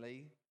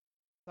recently,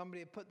 somebody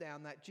had put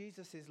down that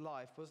Jesus'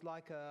 life was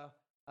like a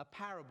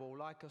parable,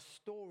 like a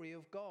story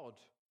of God,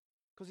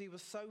 because he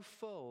was so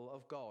full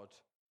of God.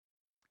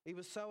 He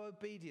was so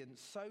obedient,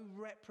 so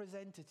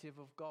representative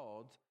of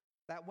God,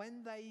 that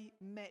when they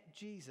met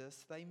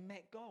Jesus, they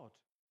met God.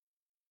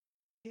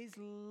 His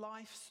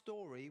life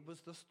story was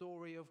the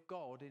story of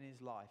God in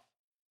his life.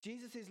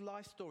 Jesus'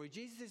 life story,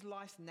 Jesus'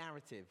 life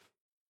narrative.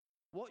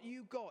 What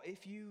you got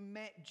if you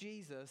met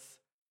Jesus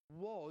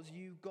was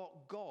you got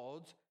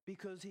God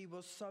because he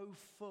was so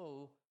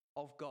full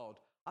of God.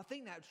 I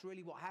think that's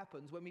really what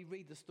happens when we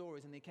read the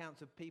stories and the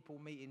accounts of people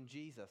meeting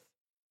Jesus.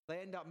 They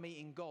end up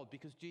meeting God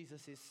because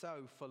Jesus is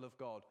so full of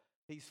God.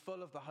 He's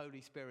full of the Holy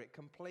Spirit,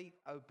 complete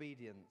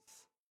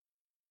obedience.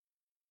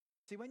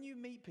 See, when you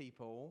meet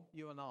people,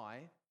 you and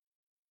I,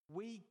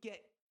 we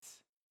get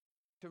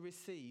to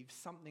receive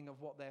something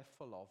of what they're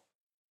full of.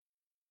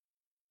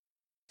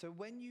 So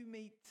when you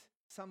meet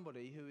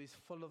somebody who is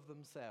full of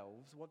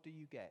themselves, what do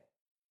you get?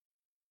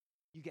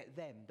 You get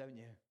them, don't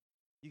you?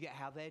 You get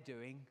how they're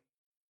doing,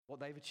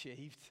 what they've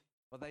achieved,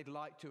 what they'd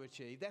like to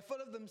achieve. They're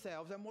full of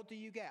themselves, and what do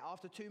you get?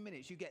 After 2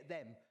 minutes, you get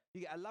them.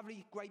 You get a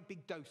lovely, great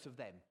big dose of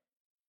them.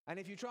 And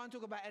if you try and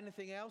talk about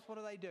anything else, what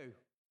do?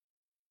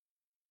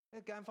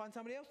 They go and find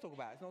somebody else to talk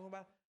about. It's not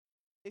about.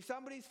 If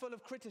somebody's full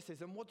of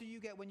criticism, what do you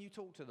get when you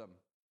talk to them?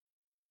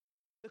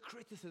 The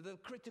criticism, the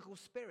critical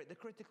spirit, the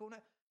critical.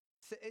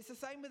 It's the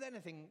same with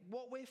anything.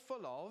 What we're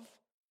full of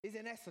is,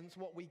 in essence,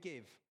 what we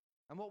give.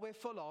 And what we're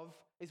full of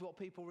is what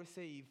people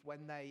receive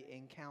when they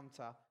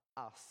encounter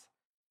us.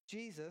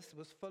 Jesus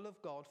was full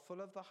of God,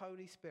 full of the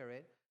Holy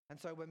Spirit. And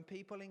so when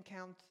people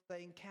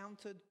they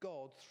encountered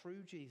God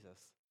through Jesus.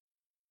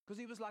 Because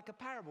he was like a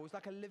parable. It's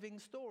like a living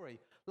story.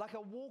 Like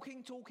a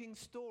walking, talking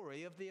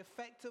story of the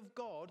effect of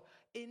God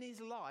in his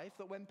life,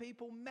 that when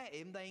people met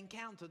him, they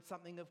encountered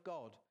something of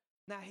God.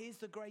 Now, here's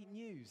the great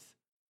news.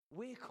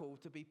 We're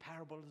called to be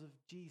parables of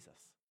Jesus.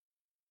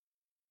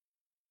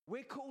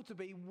 We're called to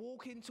be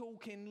walking,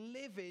 talking,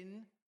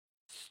 living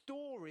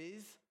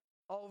stories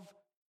of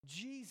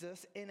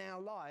Jesus in our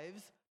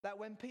lives, that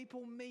when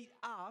people meet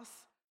us,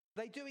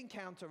 they do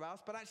encounter us,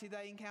 but actually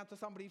they encounter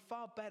somebody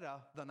far better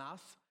than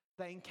us.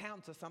 They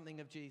encounter something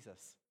of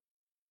Jesus.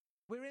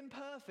 We're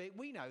imperfect.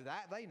 We know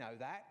that. They know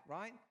that,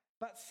 right?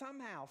 But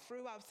somehow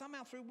through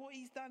what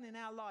he's done in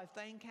our life,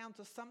 they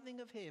encounter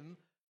something of him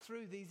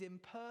through these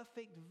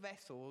imperfect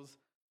vessels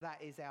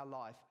that is our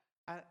life.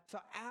 And so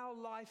our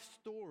life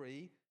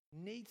story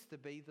needs to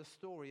be the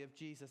story of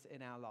Jesus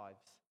in our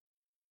lives.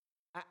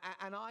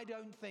 And I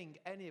don't think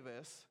any of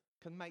us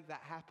can make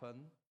that happen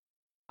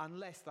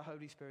unless the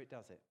Holy Spirit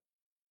does it.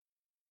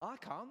 I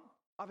can't.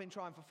 I've been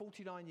trying for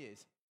 49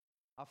 years.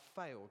 I've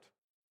failed.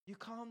 You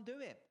can't do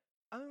it.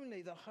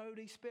 Only the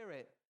Holy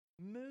Spirit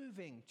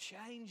moving,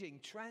 changing,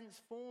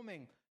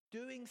 transforming,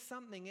 doing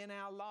something in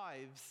our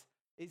lives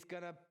is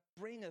going to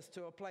bring us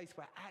to a place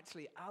where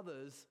actually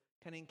others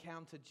can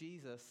encounter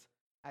Jesus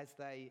as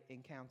they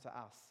encounter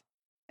us.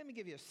 Let me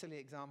give you a silly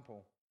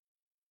example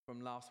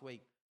from last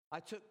week. I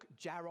took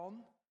Jaron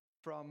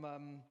from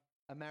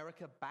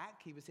America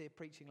back. He was here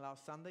preaching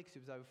last Sunday because he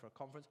was over for a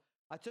conference.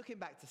 I took him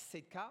back to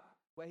Sidcup,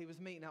 where he was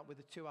meeting up with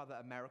the two other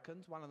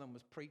Americans. One of them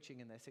was preaching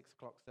in their 6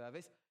 o'clock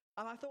service.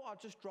 And I thought I'd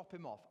just drop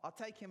him off. I'll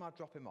take him, I'll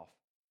drop him off.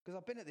 Because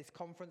I've been at this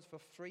conference for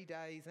 3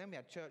 days, and then we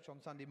had church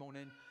on Sunday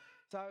morning.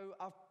 So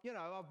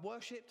I've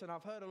worshipped and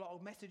I've heard a lot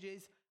of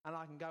messages, and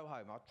I can go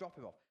home. I'll drop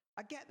him off.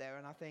 I get there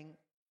and I think,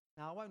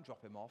 no, I won't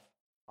drop him off.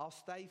 I'll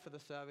stay for the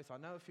service. I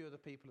know a few of the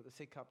people at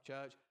the Sidcup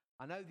church.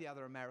 I know the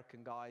other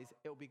American guys.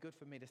 It'll be good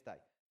for me to stay.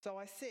 So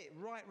I sit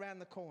right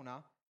round the corner,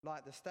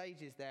 like the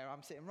stage is there.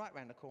 I'm sitting right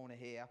round the corner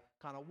here,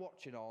 kind of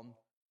watching on,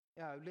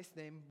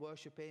 listening,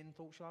 worshipping.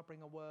 Thought, shall I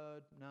bring a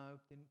word? No,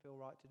 didn't feel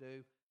right to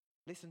do.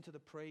 Listen to the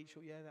preach.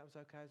 Oh, yeah, that was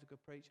okay. It was a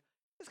good preach.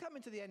 Just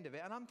coming to the end of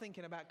it, and I'm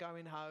thinking about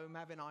going home,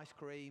 having ice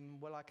cream.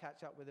 Will I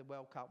catch up with the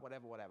World Cup?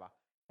 Whatever.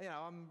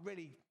 I'm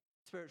really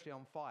spiritually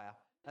on fire.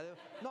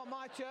 Not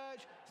my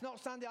church. It's not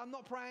Sunday. I'm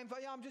not praying for.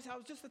 I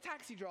was just a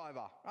taxi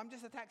driver. I'm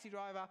just a taxi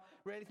driver.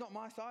 Really, it's not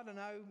my side. I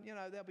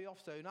know. They'll be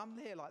off soon. I'm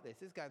here like this.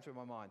 This is going through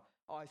my mind.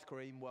 Ice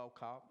cream, World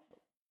Cup,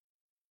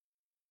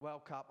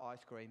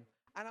 ice cream.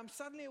 And I'm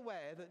suddenly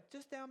aware that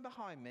just down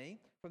behind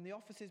me, from the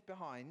offices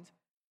behind,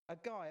 a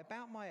guy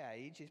about my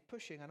age is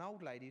pushing an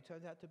old lady who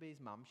turns out to be his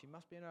mum. She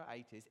must be in her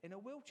 80s, in a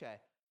wheelchair.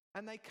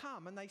 And they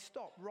come and they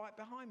stop right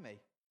behind me,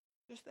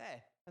 just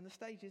there. And the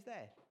stage is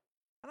there.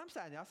 And I'm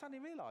standing there. I suddenly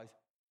realise,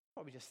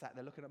 probably just sat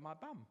there looking at my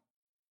bum.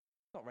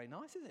 Not very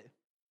nice, is it?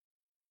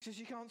 Because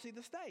you can't see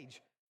the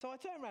stage. So I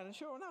turn around and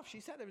sure enough, she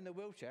sat there in the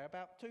wheelchair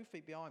about 2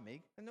 feet behind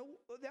me. And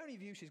the only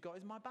view she's got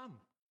is my bum.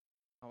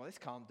 Oh, well, this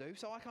can't do.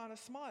 So I kind of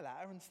smile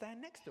at her and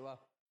stand next to her.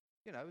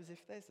 As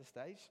if there's the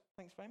stage.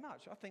 Thanks very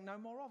much. I think no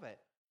more of it.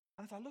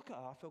 And as I look at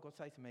her, I feel God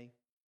say to me,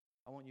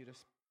 I'm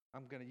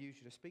going to use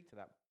you to speak to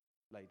that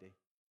lady.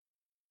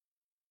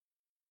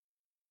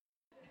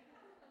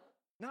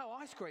 No,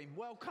 ice cream,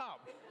 World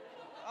Cup.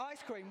 Ice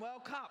cream,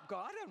 World Cup.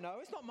 God, I don't know.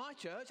 It's not my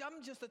church.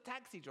 I'm just a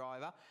taxi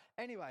driver.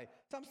 Anyway,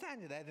 so I'm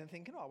standing there then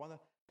thinking, I want to.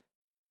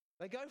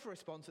 They go for a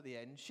response at the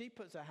end. She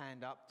puts her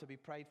hand up to be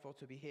prayed for,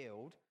 to be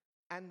healed.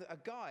 And a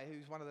guy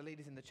who's one of the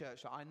leaders in the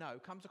church that I know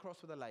comes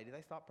across with a lady.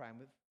 They start praying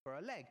for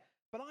her leg.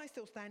 But I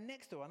still stand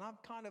next to her, and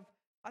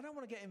I don't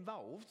want to get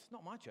involved. It's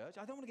not my church.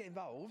 I don't want to get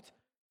involved.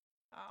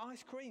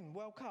 Ice cream,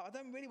 World Cup. I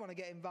don't really want to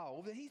get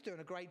involved. He's doing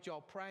a great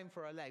job praying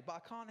for her leg, but I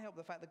can't help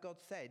the fact that God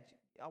said,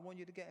 I want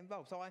you to get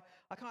involved. So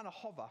I kind of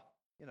hover,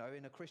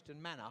 in a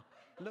Christian manner,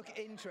 look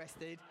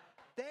interested.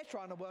 They're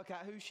trying to work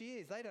out who she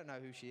is. They don't know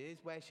who she is,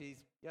 where she's,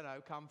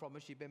 come from,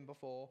 has she been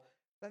before.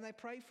 Then they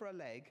pray for her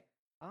leg,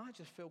 and I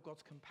just feel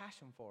God's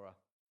compassion for her.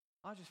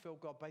 I just feel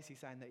God basically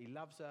saying that he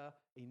loves her,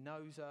 he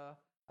knows her,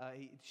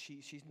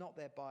 she's not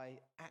there by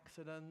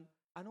accident,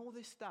 and all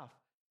this stuff.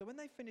 So when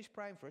they finish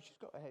praying for her, she's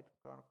got her head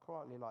kind of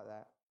quietly like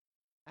that.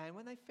 And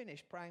when they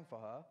finish praying for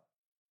her,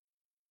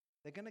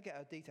 they're going to get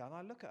her detail. And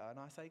I look at her and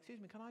I say, excuse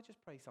me, can I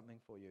just pray something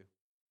for you?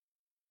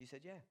 She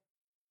said, yeah.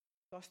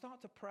 So I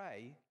start to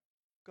pray,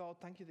 God,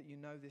 thank you that you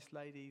know this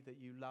lady, that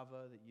you love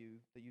her, that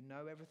you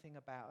know everything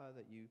about her,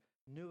 that you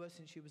knew her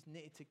since she was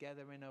knitted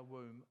together in her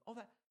womb. All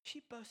that.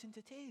 She bursts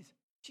into tears.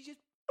 She just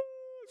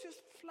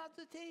floods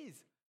of tears.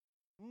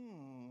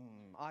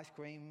 Ice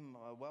cream,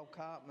 World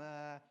Cup.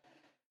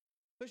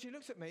 But she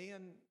looks at me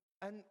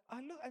and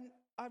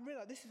I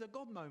realize this is a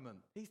God moment.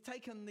 He's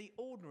taken the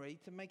ordinary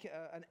to make it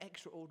an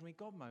extraordinary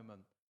God moment.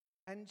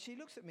 And she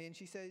looks at me and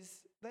she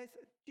says,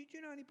 do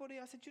you know anybody?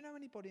 I said, do you know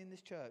anybody in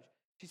this church?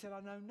 She said,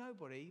 I know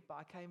nobody, but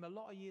I came a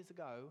lot of years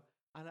ago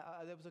and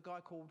there was a guy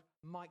called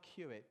Mike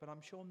Hewitt, but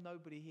I'm sure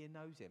nobody here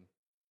knows him.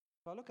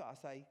 So I look at her, I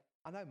say,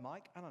 I know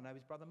Mike and I know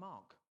his brother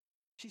Mark.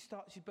 She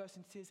bursts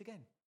into tears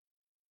again.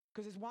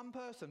 Because there's one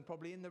person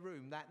probably in the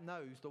room that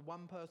knows the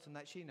one person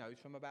that she knows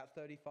from about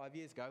 35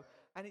 years ago,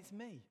 and it's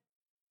me.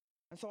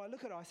 And so I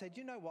look at her, I said,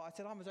 you know what? I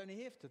said, I was only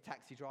here for the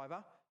taxi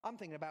driver. I'm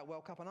thinking about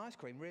World Cup and ice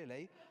cream,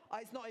 really.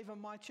 It's not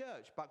even my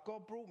church, but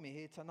God brought me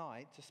here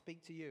tonight to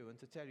speak to you and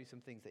to tell you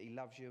some things, that he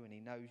loves you and he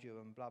knows you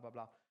and blah, blah,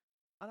 blah.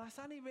 And I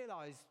suddenly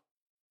realized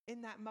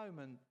in that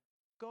moment,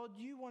 God,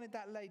 you wanted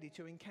that lady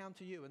to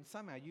encounter you, and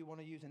somehow you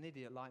want to use an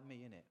idiot like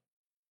me in it.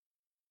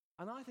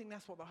 And I think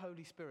that's what the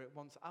Holy Spirit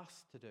wants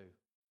us to do.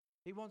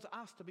 He wants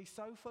us to be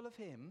so full of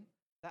him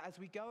that as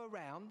we go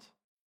around,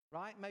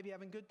 right, maybe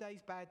having good days,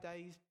 bad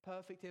days,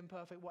 perfect,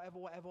 imperfect,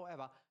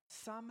 whatever,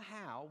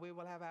 somehow we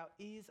will have our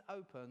ears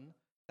open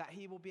that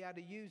he will be able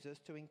to use us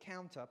to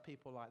encounter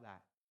people like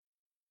that.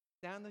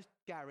 Down the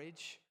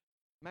garage,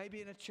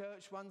 maybe in a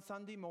church one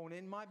Sunday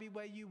morning, might be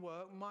where you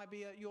work, might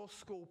be at your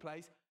school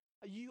place.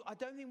 I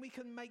don't think we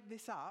can make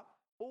this up.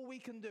 All we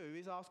can do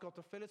is ask God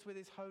to fill us with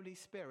his Holy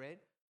Spirit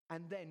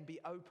and then be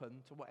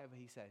open to whatever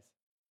he says.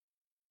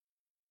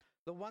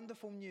 The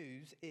wonderful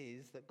news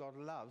is that God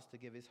loves to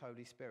give his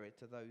Holy Spirit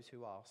to those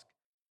who ask.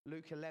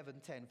 Luke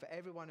 11:10, for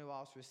everyone who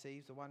asks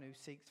receives, the one who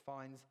seeks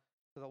finds,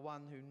 to the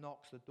one who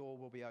knocks the door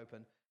will be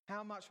open.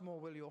 How much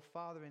more will your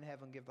Father in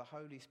heaven give the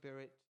Holy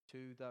Spirit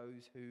to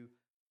those who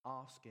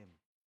ask him?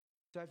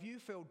 So if you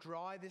feel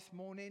dry this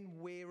morning,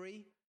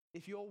 weary,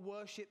 if your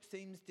worship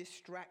seems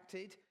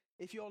distracted,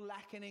 if you're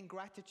lacking in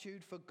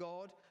gratitude for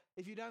God,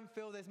 if you don't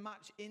feel there's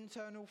much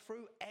internal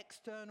fruit,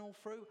 external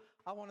fruit,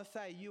 I want to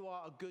say you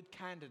are a good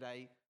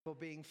candidate for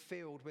being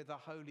filled with the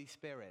Holy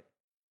Spirit.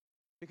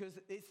 Because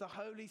it's the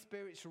Holy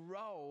Spirit's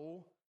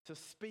role to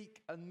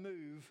speak and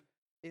move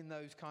in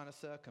those kind of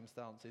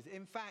circumstances.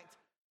 In fact,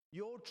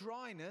 your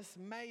dryness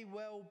may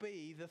well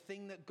be the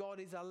thing that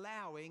God is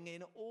allowing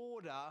in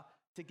order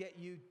to get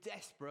you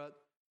desperate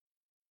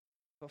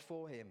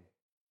before him.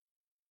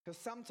 Because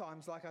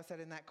sometimes, like I said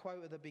in that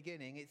quote at the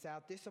beginning, it's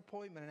our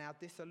disappointment and our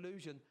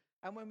disillusion.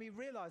 And when we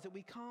realize that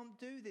we can't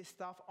do this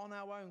stuff on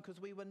our own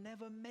because we were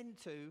never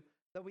meant to,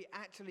 that we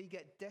actually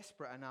get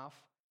desperate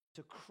enough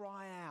to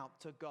cry out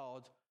to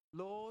God,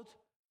 Lord,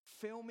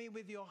 fill me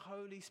with your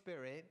Holy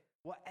Spirit.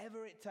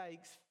 Whatever it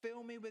takes,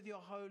 fill me with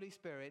your Holy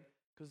Spirit,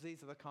 because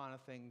these are the kind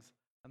of things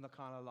and the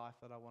kind of life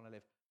that I want to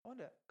live. I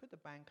wonder, could the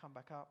band come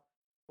back up?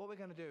 What we're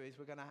going to do is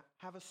we're going to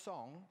have a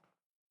song,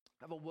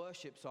 have a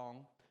worship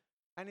song.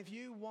 And if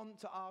you want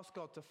to ask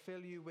God to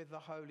fill you with the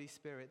Holy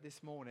Spirit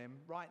this morning,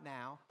 right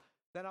now,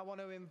 then I want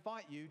to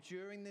invite you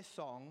during this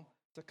song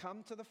to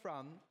come to the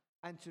front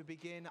and to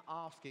begin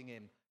asking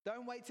him.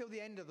 Don't wait till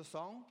the end of the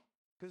song,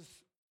 because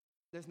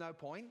there's no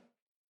point.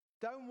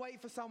 Don't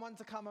wait for someone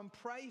to come and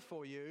pray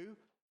for you,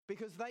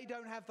 because they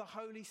don't have the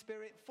Holy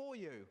Spirit for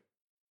you.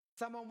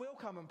 Someone will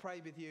come and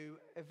pray with you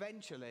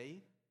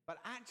eventually, but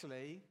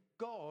actually,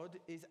 God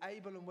is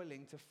able and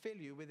willing to fill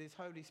you with his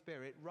Holy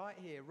Spirit right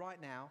here,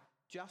 right now,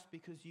 just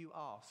because you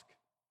ask.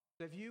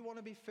 So if you want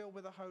to be filled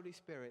with the Holy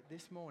Spirit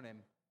this morning,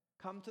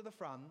 come to the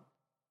front,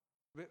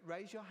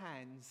 raise your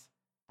hands,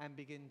 and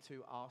begin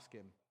to ask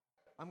him.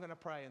 I'm going to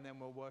pray and then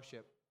we'll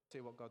worship,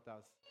 see what God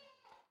does.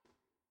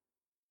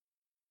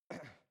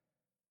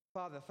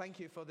 Father, thank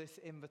you for this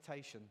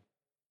invitation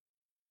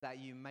that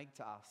you make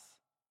to us,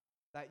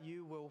 that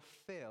you will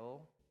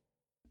fill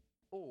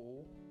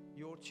all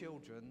your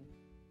children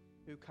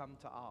who come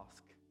to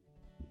ask.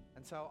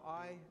 And so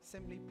I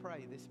simply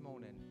pray this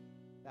morning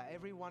that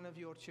every one of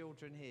your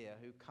children here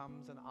who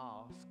comes and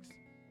asks,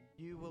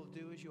 you will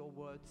do as your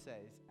word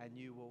says, and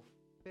you will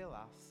fill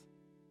us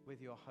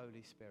with your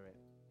Holy Spirit.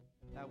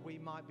 That we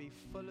might be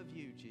full of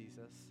you,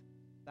 Jesus,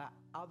 that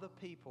other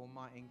people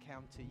might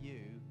encounter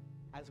you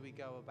as we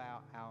go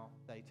about our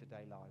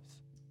day-to-day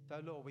lives. So,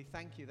 Lord, we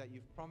thank you that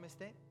you've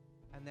promised it,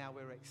 and now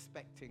we're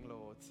expecting,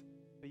 Lord,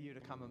 for you to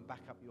come and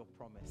back up your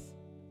promise,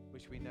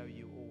 which we know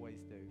you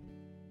always do.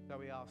 So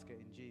we ask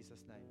it in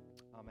Jesus' name.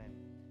 Amen.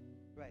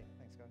 Great.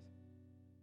 Thanks, guys.